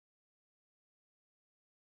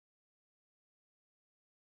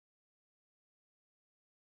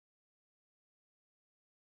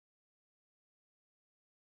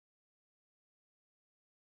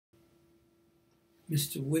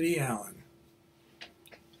Mr. Woody Allen.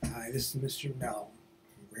 Hi, this is Mr. Mel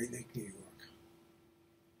from Great Neck, New York.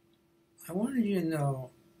 I wanted you to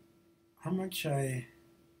know how much I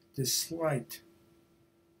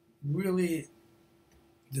really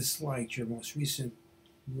disliked your most recent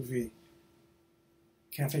movie,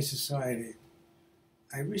 Cafe Society.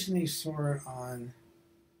 I recently saw it on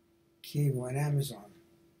cable and Amazon.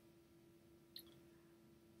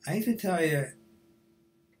 I hate to tell you,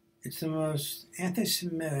 it's the most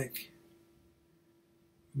anti-Semitic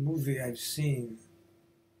movie I've seen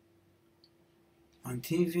on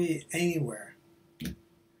TV anywhere.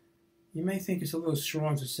 You may think it's a little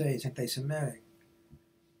strong to say it's anti-Semitic,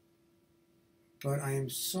 but I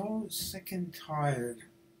am so sick and tired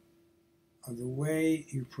of the way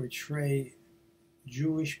you portray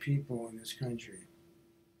Jewish people in this country.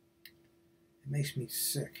 It makes me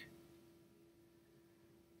sick.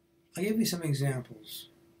 I'll give you some examples.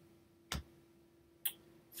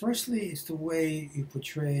 Firstly, it's the way you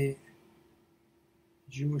portray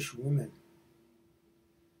Jewish women.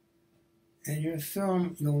 In your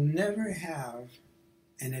film, you'll never have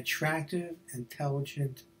an attractive,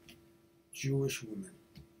 intelligent Jewish woman.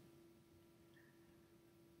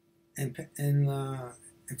 And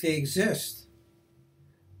if they exist,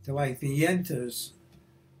 they're like the Yentas,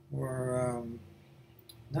 or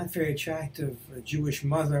not very attractive Jewish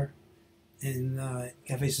mother in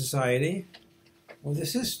Cafe Society, or the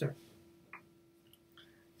sister.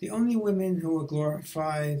 The only women who are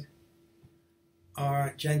glorified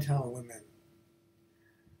are Gentile women.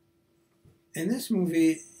 In this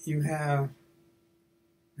movie, you have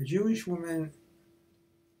a Jewish woman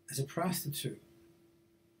as a prostitute,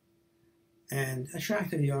 and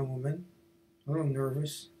attractive young woman, a little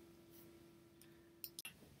nervous.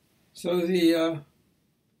 So the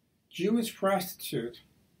Jewish prostitute,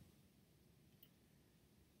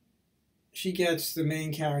 she gets the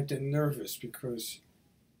main character nervous because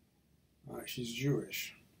she's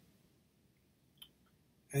Jewish.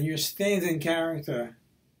 And your stand-in character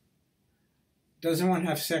doesn't want to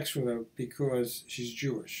have sex with her because she's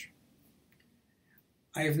Jewish.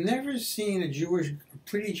 I have never seen a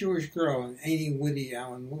pretty Jewish girl in any Woody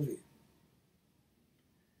Allen movie.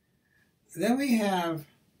 Then we have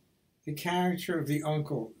the character of the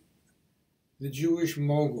uncle, the Jewish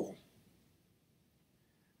mogul,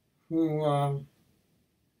 who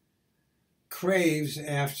craves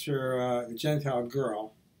after the Gentile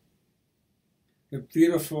girl, the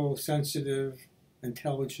beautiful, sensitive,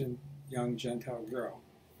 intelligent young Gentile girl,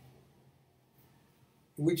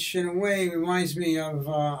 which in a way reminds me of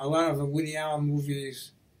a lot of the Woody Allen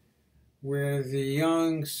movies where the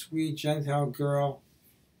young, sweet Gentile girl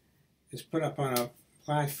is put up on a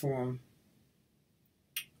platform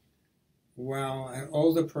while an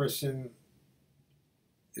older person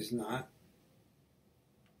is not.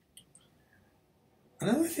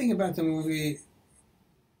 Another thing about the movie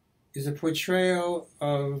is a portrayal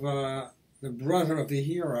of the brother of the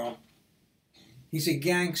hero. He's a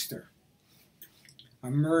gangster, a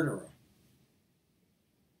murderer.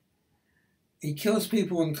 He kills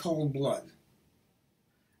people in cold blood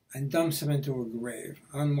and dumps them into a grave,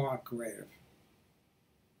 an unmarked grave.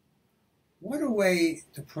 What a way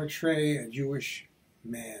to portray a Jewish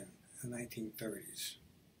man in the 1930s.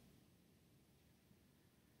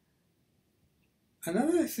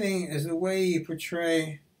 Another thing is the way you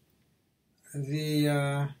portray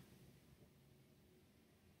the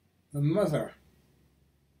mother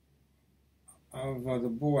of the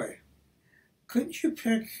boy. Couldn't you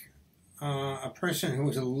pick a person who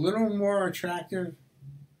was a little more attractive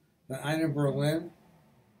than Ina Berlin?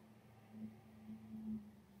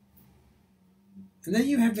 And then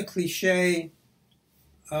you have the cliche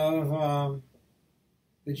of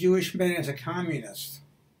the Jewish man as a communist.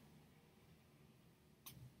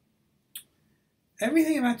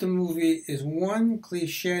 Everything about the movie is one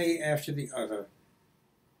cliche after the other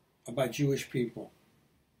about Jewish people.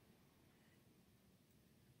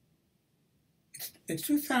 It's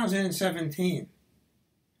 2017.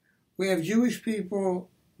 We have Jewish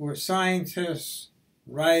people who are scientists,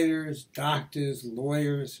 writers, doctors,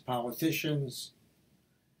 lawyers, politicians.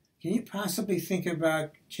 Can you possibly think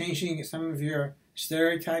about changing some of your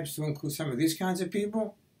stereotypes to include some of these kinds of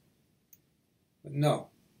people? But no.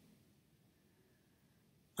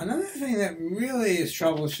 Another thing that really is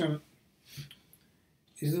troublesome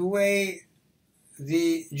is the way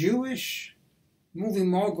the Jewish movie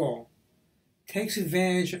mogul takes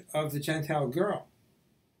advantage of the Gentile girl.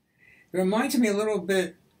 It reminds me a little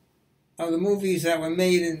bit of the movies that were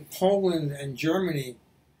made in Poland and Germany,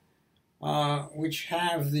 which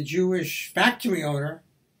have the Jewish factory owner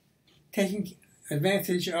taking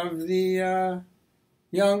advantage of the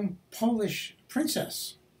young Polish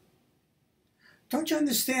princess. Don't you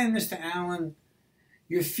understand, Mr. Allen?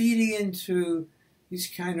 You're feeding into these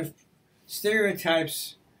kind of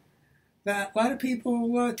stereotypes that a lot of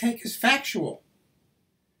people take as factual.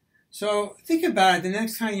 So think about it the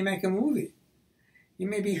next time you make a movie. You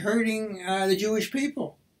may be hurting the Jewish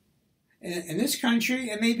people in this country,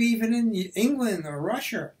 and maybe even in England or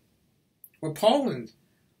Russia or Poland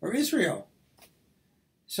or Israel.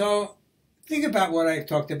 So think about what I've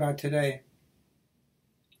talked about today,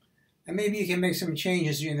 and maybe you can make some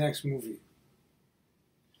changes in your next movie.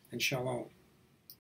 And shalom.